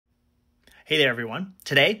Hey there, everyone.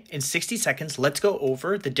 Today, in 60 seconds, let's go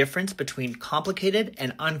over the difference between complicated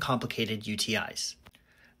and uncomplicated UTIs.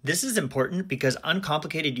 This is important because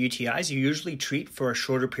uncomplicated UTIs you usually treat for a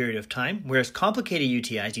shorter period of time, whereas complicated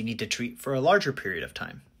UTIs you need to treat for a larger period of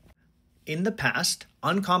time. In the past,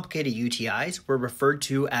 uncomplicated UTIs were referred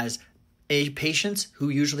to as patients who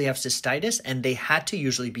usually have cystitis, and they had to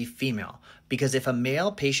usually be female, because if a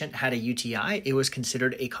male patient had a UTI, it was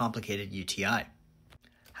considered a complicated UTI.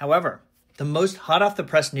 However, the most hot off the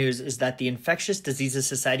press news is that the Infectious Diseases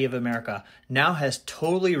Society of America now has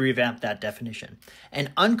totally revamped that definition.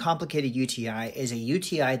 An uncomplicated UTI is a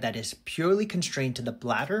UTI that is purely constrained to the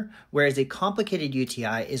bladder, whereas a complicated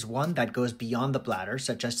UTI is one that goes beyond the bladder,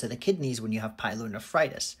 such as to the kidneys when you have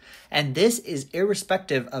pyelonephritis. And this is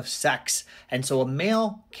irrespective of sex. And so a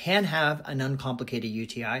male can have an uncomplicated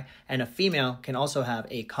UTI, and a female can also have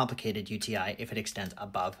a complicated UTI if it extends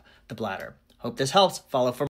above the bladder. Hope this helps. Follow for